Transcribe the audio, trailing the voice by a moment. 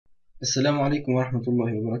السلام عليكم ورحمة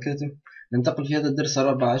الله وبركاته. ننتقل في هذا الدرس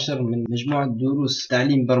 14 من مجموعة دروس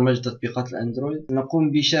تعليم برمجة تطبيقات الأندرويد.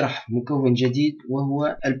 نقوم بشرح مكون جديد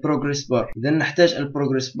وهو البروجريس بار. إذا نحتاج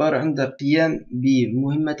البروجريس بار عند القيام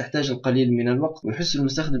بمهمة تحتاج القليل من الوقت ويحس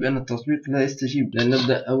المستخدم بأن التطبيق لا يستجيب. لن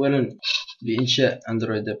نبدأ أولا بإنشاء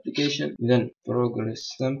أندرويد أبليكيشن. إذا progress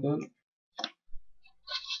sample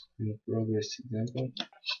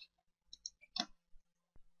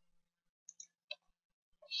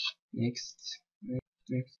next.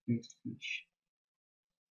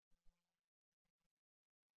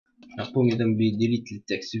 نقوم إذا بديليت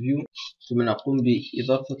للتكست فيو، ثم نقوم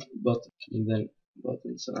بإضافة بطن. إذا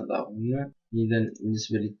بطن سنضعه هنا. إذا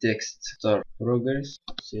بالنسبة للتكست ستار بروجرس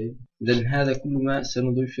سيف. إذا هذا كل ما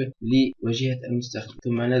سنضيفه لواجهة المستخدم.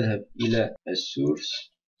 ثم نذهب إلى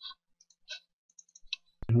السورس،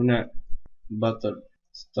 هنا بطن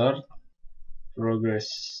ستارت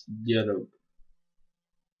بروجرس ديالوج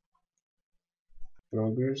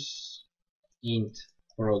بروجرس int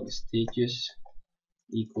prog status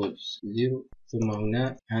equals 0. ثم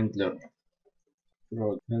هنا handler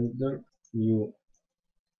prog handler new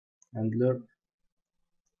handler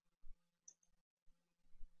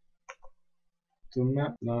ثم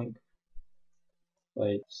long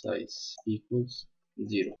file size equals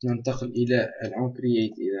 0. ننتقل إلى on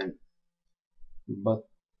create. إذا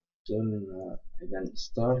button إذا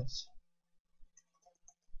start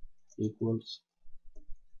equals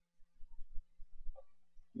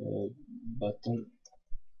button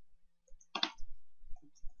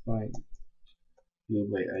find view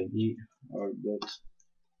by id or dot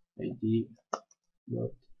id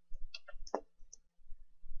dot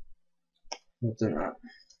button.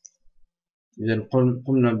 إذا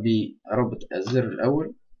قمنا بربط الزر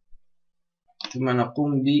الأول، ثم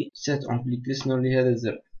نقوم ب set on click listener لهذا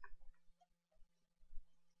الزر.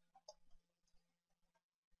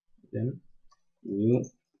 إذا new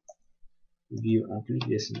view on click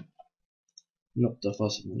listener نقطة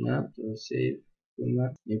فاصل هنا save ثم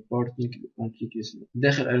importing on click listener.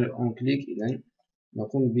 داخل on click إذا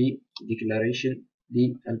نقوم ب declaration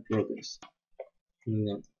للبروجرس.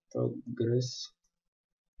 إذا progress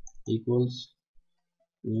equals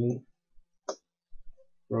new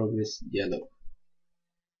ProgressDialog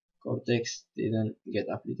context. إذا get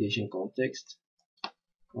application context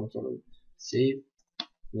control save.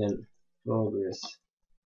 إذا progress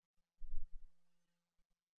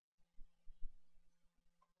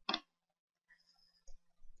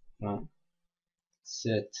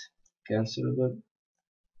set cancelable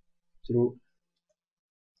true.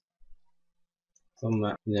 ثم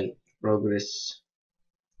إذا progress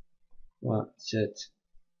set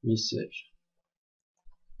message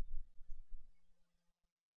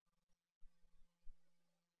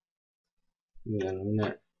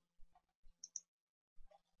هنا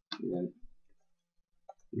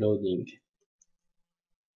loading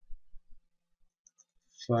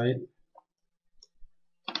file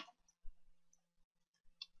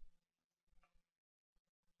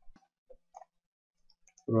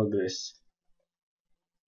progress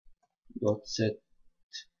dot set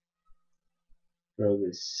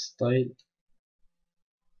progress style.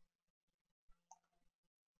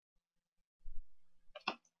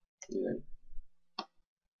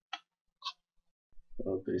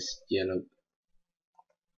 ProgressDialog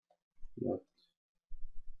dot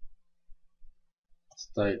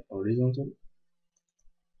style horizontal.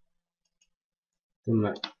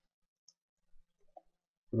 ثم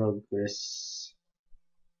progress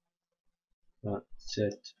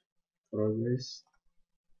set progress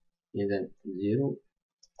إذا 0.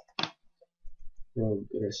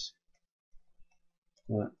 progress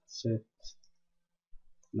set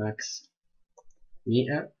max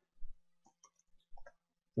 100.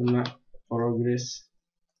 ثم progress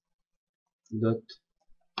dot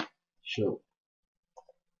show.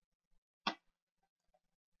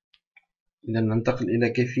 إذا ننتقل إلى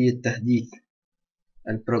كيفية تحديث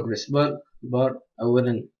البروجرس بار.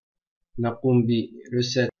 أولا نقوم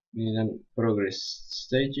بريست من progress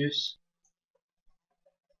status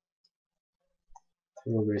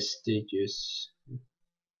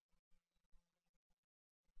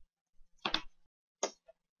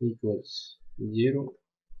equals 0.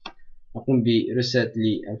 نقوم بريست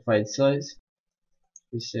للفايل سايز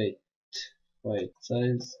reset file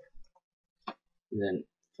size. إذا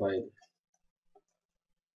file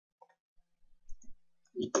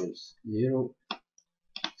equals 0.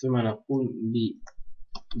 ثم نقوم ب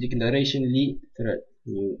declaration thread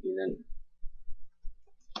new. إذا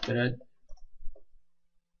thread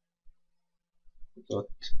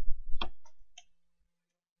dot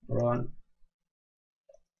run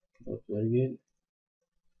dot variable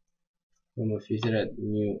ثم في thread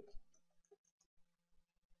new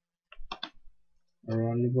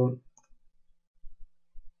runnable.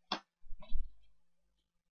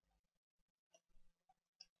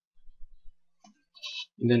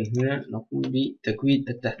 إذا هنا نقوم بتكويد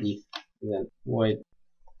التحديث. إذا void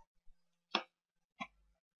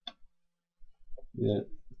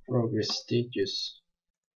progress status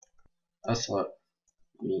أصغر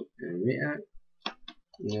من 100.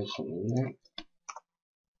 ندخل هنا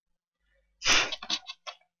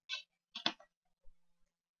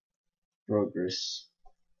progress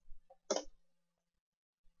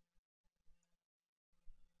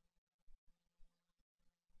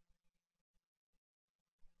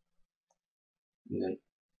then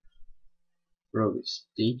progress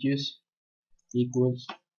status equals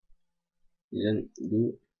then do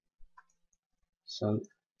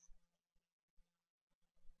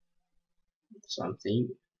something.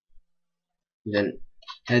 إذا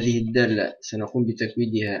هذه الدالة سنقوم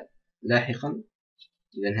بتكويدها لاحقا.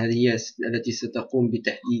 إذا هذه هي التي ستقوم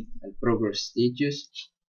بتحديد progress status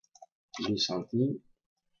do something.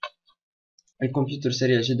 الكمبيوتر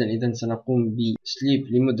سريع جدا. إذا سنقوم بسليب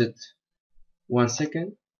لمدة 1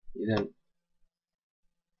 second. إذا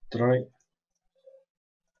try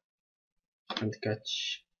and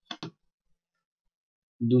catch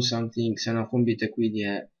do something سنقوم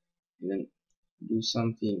بتكويدها. إذا do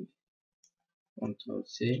something control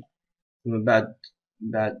C. ثم بعد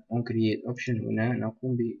on create option هنا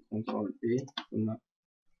نقوم ب control B ثم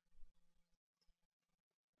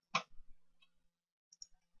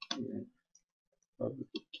public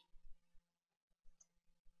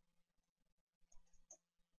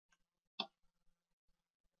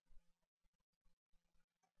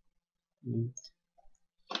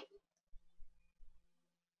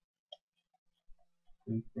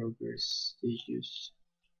in progress status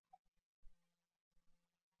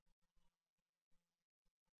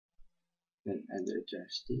then add a return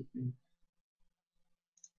statement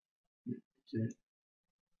return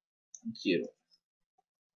 0.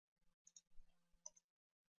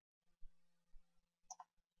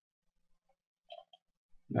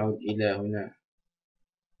 نعود إلى هنا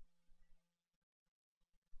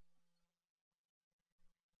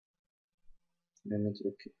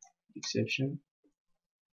نترك exception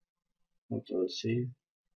control save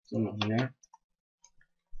ثم هنا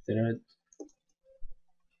thread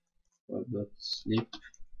sleep.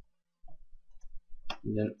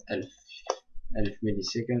 إذا 1000 ملي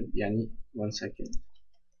سكند يعني 1 second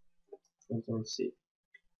control save.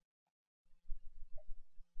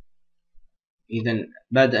 إذا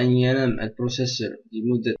بعد أن ينام البروسيسور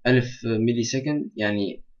لمدة 1000 ملي سكند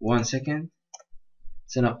يعني 1 second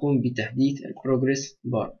سنقوم بتحديث البروجرس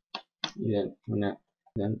بار. إذا هنا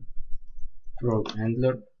prog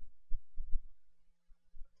handler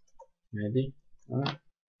هذه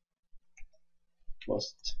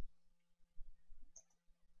post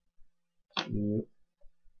new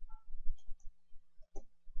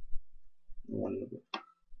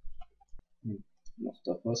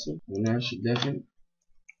نقطة فاصل هنا في الداخل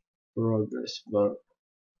progress bar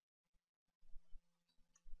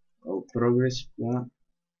أو progress point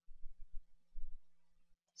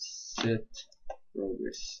set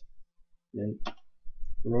progress then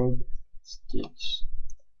prog stitch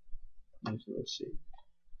control C.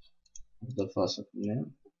 نقطة فاصل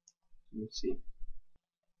هنا C.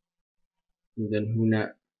 إذا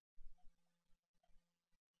هنا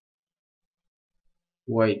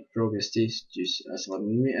white progress status أصغر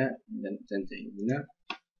من 100. إذا تنتهي هنا.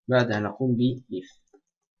 بعدها نقوم ب if.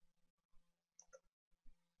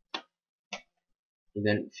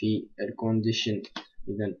 إذا في الكونديشن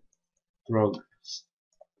إذا prog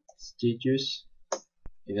status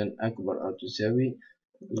إذا أكبر أو تساوي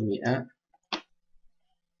 100.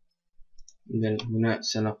 إذا هنا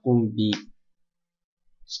سنقوم ب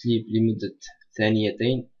sleep لمدة 2 ثانية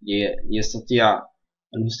ليستطيع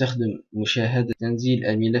المستخدم مشاهدة تنزيل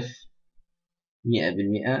الملف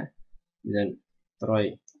 100%. إذا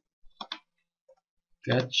try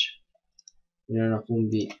catch. هنا نقوم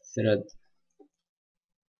ب thread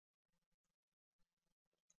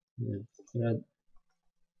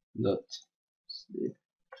dot sleep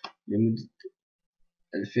لمدة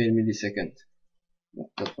 2000 ملي سكند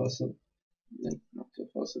نقطة فاصل. نقطة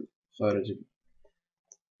فاصل خارج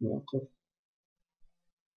الموقف.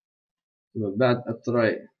 ثم بعد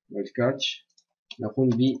التراي والكاتش نقوم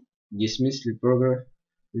ب dismiss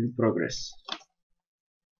للبروجرس.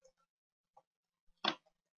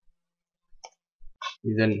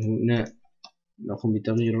 إذا هنا نقوم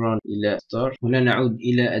بتغيير run إلى start. هنا نعود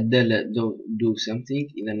إلى الدالة do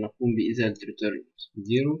something. إذا نقوم بإزالة return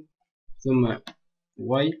 0 ثم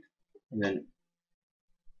while إذن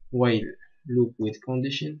while loop with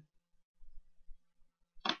condition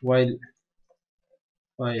while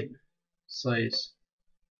file size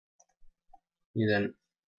إذن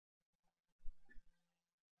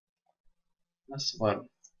أصغر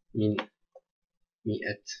من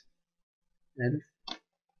 100,000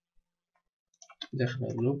 داخل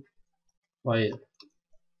اللوب file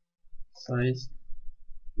size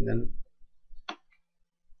إذن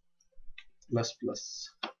بلس بلس.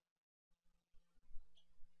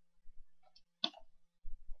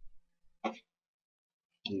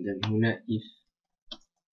 إذن هنا if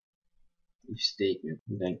statement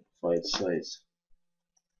إذن file size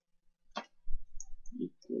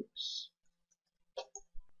equals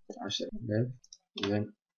 10,000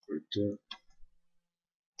 إذن return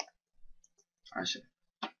 10.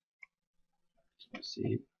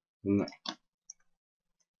 ثم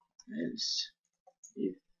else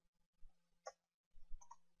if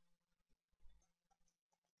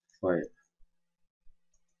file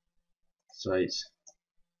size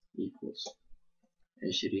equals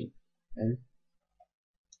 20,000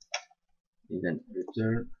 إذن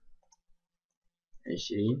return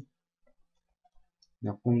 20.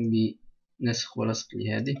 نقوم بنسخ ولصق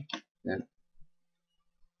لهذه إذن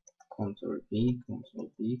Ctrl B Ctrl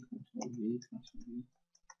B Ctrl B Ctrl B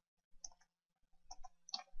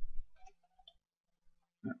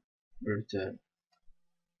return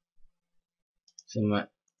ثم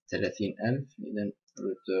 30,000 إذن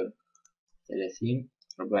return 30.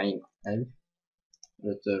 40,000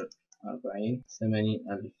 return 40.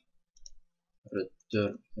 80,000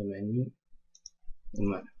 return 80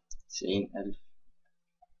 ثم 90,000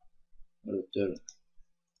 return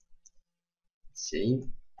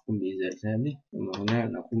 90. نقوم بإزالة هذه ثم هنا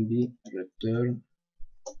نقوم ب return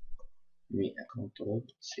 100. Ctrl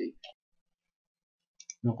C.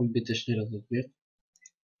 نقوم بتشغيل التطبيق.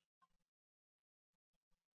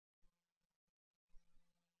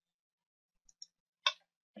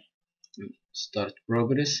 start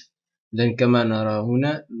progress. إذن كما نرى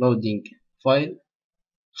هنا loading file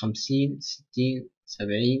 50 60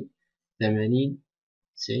 70 80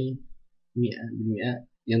 90 100%.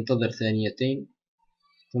 ينتظر ثانيتين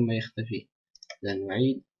ثم يختفي. إذن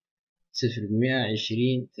نعيد 0%.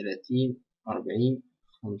 20 30 40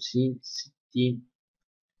 50 60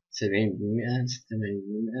 70%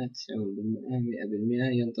 80% 90%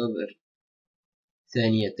 100%. ينتظر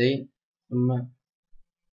ثانيتين ثم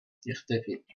يختفي.